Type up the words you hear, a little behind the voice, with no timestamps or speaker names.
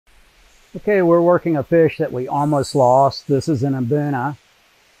Okay, we're working a fish that we almost lost. This is an Mbuna,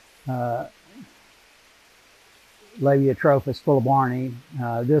 Labeotropheus fuelleborni.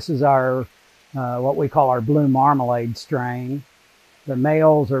 This is our, what we call our Blue Marmalade strain. The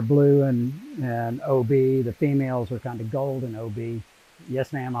males are blue and OB. The females are kind of gold and OB.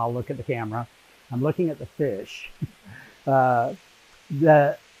 Yes, ma'am, I'll look at the camera. I'm looking at the fish.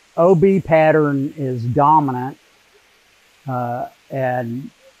 The OB pattern is dominant, and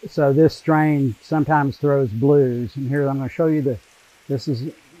so this strain sometimes throws blues. And here I'm going to show you this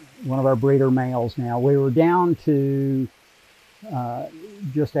is one of our breeder males now. We were down to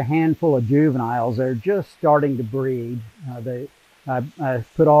just a handful of juveniles. They're just starting to breed. I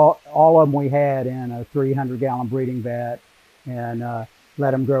put all of them we had in a 300-gallon breeding vat and let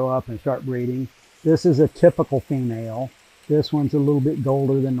them grow up and start breeding. This is a typical female. This one's a little bit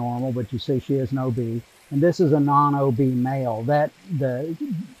golder than normal, but you see she has an OB. And this is a non-OB male. The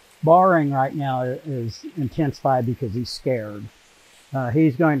barring right now is intensified because he's scared.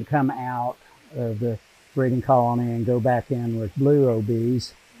 He's going to come out of the breeding colony and go back in with blue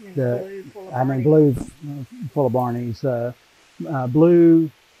OBs. Blue fuellebornis. Blue,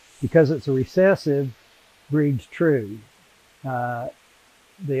 because it's a recessive, breeds true.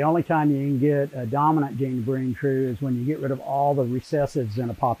 The only time you can get a dominant gene to breed true is when you get rid of all the recessives in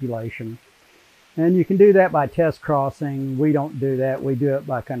a population. And you can do that by test crossing. We don't do that. We do it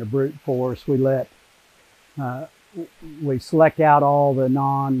by kind of brute force. We select out all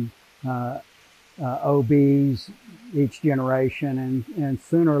the OBs each generation, and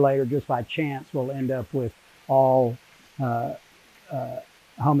sooner or later, just by chance, we'll end up with all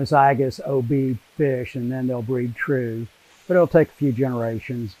homozygous OB fish, and then they'll breed true. But it'll take a few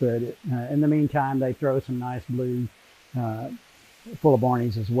generations. But in the meantime, they throw some nice blue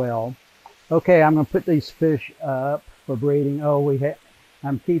fuellebornis as well. Okay, I'm going to put these fish up for breeding. Oh, we have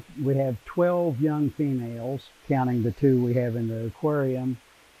 12 young females, counting the 2 we have in the aquarium.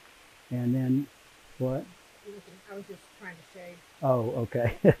 And then, what? I was just trying to shade. Oh,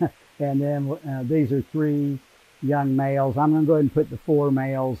 okay. And then these are 3 young males. I'm going to go ahead and put the 4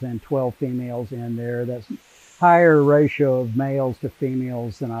 males and 12 females in there. That's a higher ratio of males to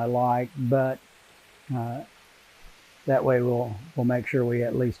females than I like, but that way we'll make sure we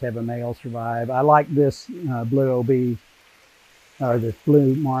at least have a male survive. I like this blue OB, or this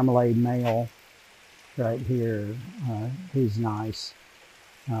Blue Marmalade male right here. He's nice.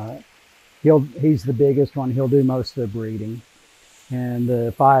 He's the biggest one. He'll do most of the breeding. And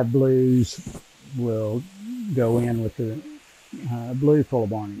the 5 blues will go in with the blue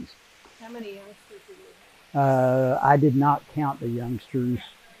fuellebornis. How many youngsters do you have? I did not count the youngsters.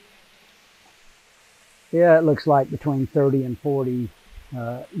 Yeah, it looks like between 30 and 40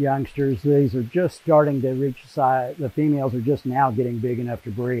 youngsters. These are just starting to reach the size. The females are just now getting big enough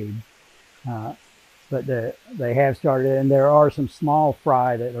to breed. But they have started, and there are some small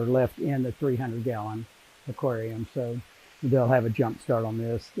fry that are left in the 300-gallon aquarium, so they'll have a jump start on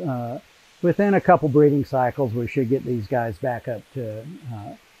this. Within a couple breeding cycles, we should get these guys back up to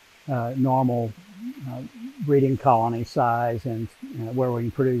normal breeding colony size, and where we can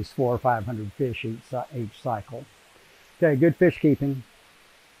produce 400 or 500 fish each cycle. Okay, good fish keeping.